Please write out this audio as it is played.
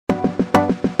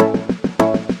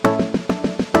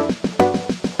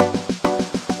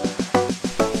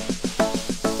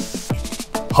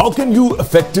How can you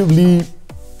effectively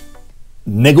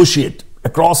negotiate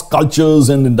across cultures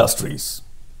and industries?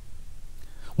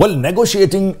 Well,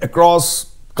 negotiating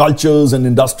across cultures and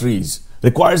industries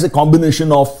requires a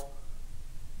combination of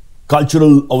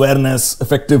cultural awareness,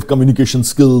 effective communication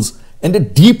skills, and a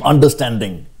deep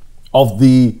understanding of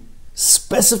the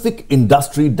specific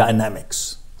industry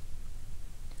dynamics.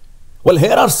 Well,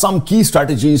 here are some key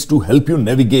strategies to help you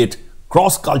navigate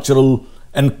cross-cultural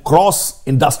and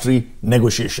cross-industry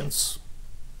negotiations.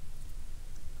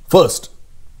 First,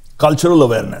 cultural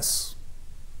awareness.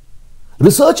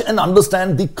 Research and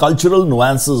understand the cultural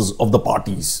nuances of the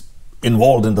parties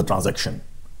involved in the transaction.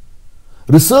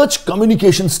 Research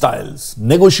communication styles,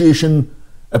 negotiation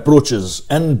approaches,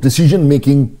 and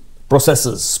decision-making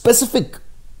processes specific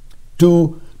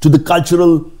to the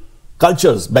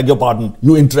cultures,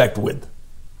 you interact with.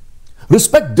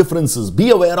 Respect differences. Be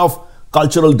aware of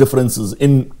cultural differences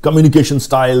in communication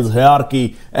styles,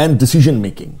 hierarchy, and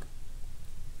decision-making.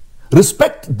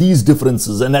 Respect these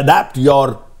differences and adapt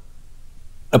your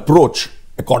approach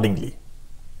accordingly.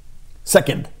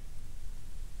 Second,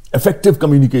 effective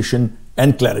communication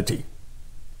and clarity.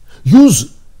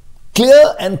 Use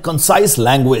clear and concise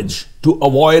language to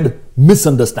avoid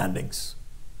misunderstandings.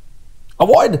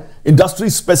 Avoid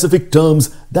industry-specific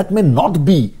terms that may not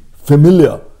be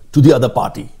familiar to the other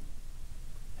party.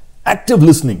 Active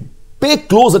listening. Pay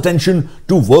close attention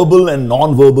to verbal and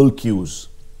non-verbal cues.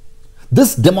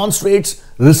 This demonstrates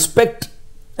respect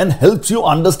and helps you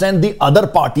understand the other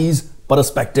party's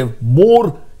perspective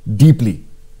more deeply.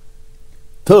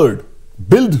 Third,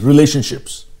 build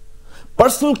relationships.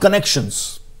 Personal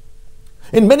connections.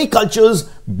 In many cultures,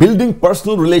 building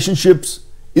personal relationships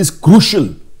is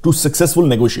crucial to successful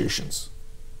negotiations.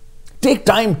 Take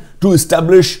time to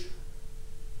establish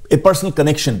a personal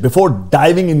connection before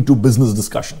diving into business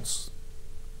discussions.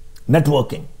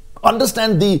 Networking.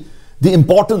 Understand the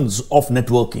importance of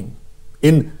networking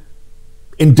in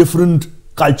different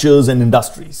cultures and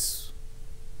industries.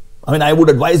 I would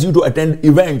advise you to attend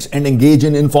events and engage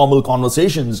in informal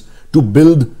conversations to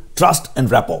build trust and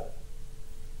rapport.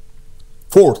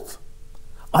 Fourth,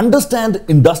 understand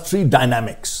industry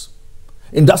dynamics,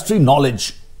 industry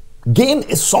knowledge. Gain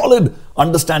a solid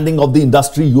understanding of the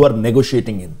industry you are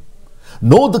negotiating in.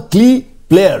 Know the key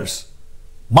players,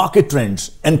 market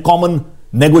trends, and common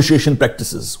negotiation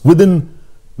practices within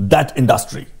that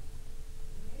industry.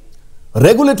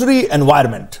 Regulatory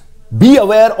environment. Be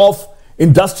aware of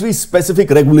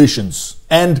industry-specific regulations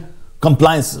and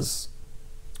compliance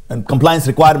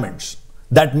requirements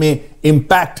that may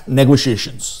impact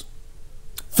negotiations.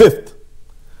 Fifth,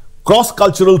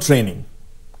 cross-cultural training.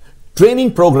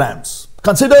 Training programs.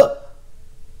 Consider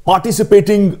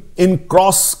participating in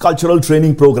cross-cultural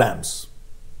training programs.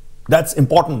 That's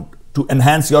important to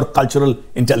enhance your cultural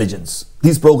intelligence.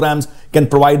 These programs can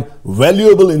provide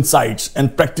valuable insights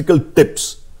and practical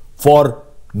tips for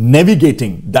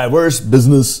navigating diverse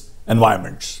business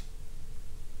environments.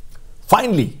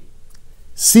 Finally,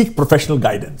 seek professional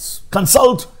guidance.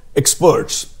 Consult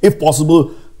experts. If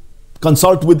possible,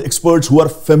 consult with experts who are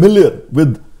familiar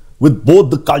with both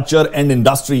the culture and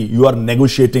industry you are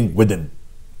negotiating within.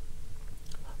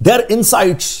 Their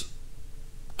insights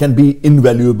can be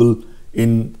invaluable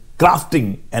in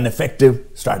crafting an effective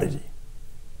strategy.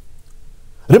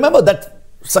 Remember that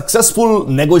successful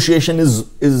negotiation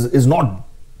is not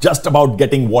just about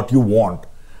getting what you want,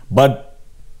 but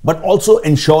also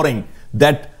ensuring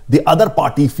that the other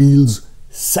party feels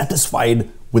satisfied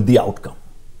with the outcome.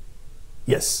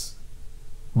 Yes,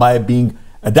 by being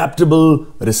adaptable,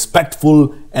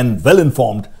 respectful, and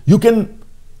well-informed, you can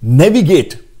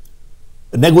navigate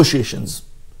negotiations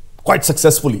quite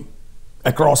successfully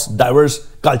across diverse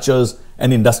cultures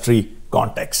and industry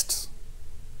contexts.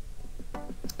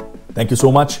 Thank you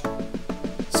so much.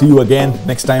 See you again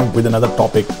next time with another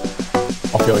topic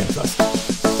of your interest.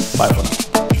 Bye for now.